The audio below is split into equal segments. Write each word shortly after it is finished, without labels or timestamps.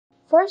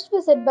first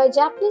visit by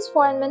Japanese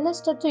foreign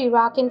minister to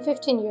Iraq in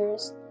 15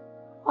 years.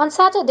 On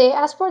Saturday,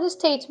 as per the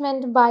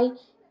statement by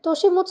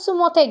Toshimitsu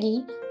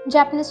Motegi,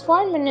 Japanese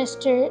foreign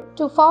minister,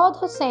 to Fuad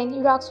Hussein,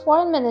 Iraq's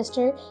foreign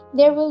minister,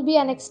 there will be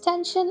an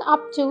extension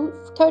up to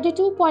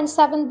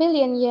 32.7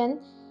 billion yen,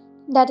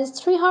 that is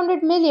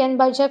 300 million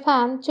by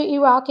Japan, to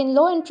Iraq in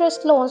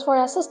low-interest loans for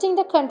assisting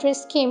the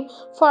country's scheme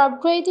for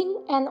upgrading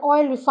an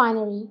oil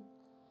refinery.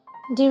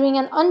 During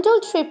an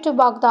untold trip to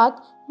Baghdad,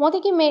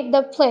 Motegi made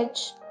the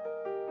pledge.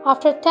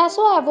 After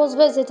Taso Aso's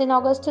visit in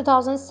August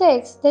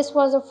 2006, this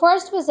was the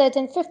first visit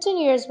in 15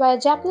 years by a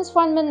Japanese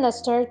foreign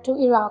minister to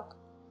Iraq.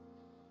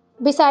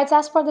 Besides,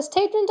 as per the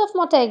statement of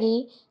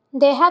Motegi,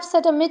 they have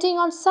set a meeting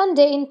on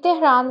Sunday in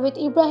Tehran with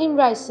Ebrahim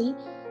Raisi,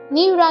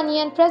 new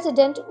Iranian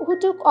President who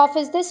took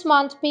office this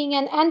month, being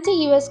an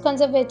anti-US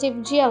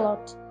conservative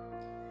zealot.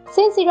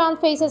 Since Iran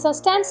faces a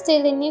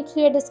standstill in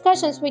nuclear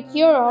discussions with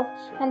Europe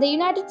and the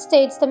United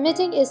States, the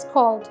meeting is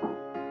called.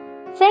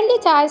 Friendly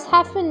ties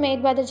have been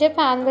made by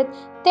Japan with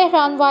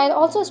Tehran while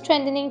also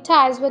strengthening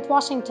ties with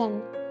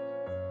Washington.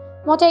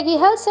 Motegi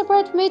held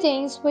separate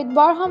meetings with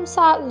Barham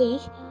Salih,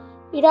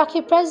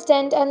 Iraqi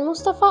President, and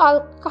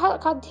Mustafa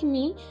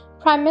al-Kadhimi,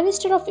 Prime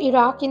Minister of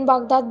Iraq, in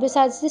Baghdad,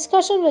 besides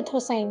discussion with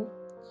Hussein.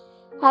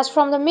 As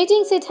from the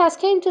meetings, it has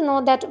come to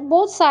know that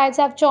both sides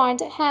have joined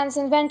hands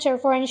in venture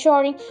for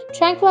ensuring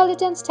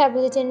tranquility and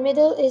stability in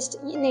Middle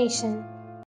East nation.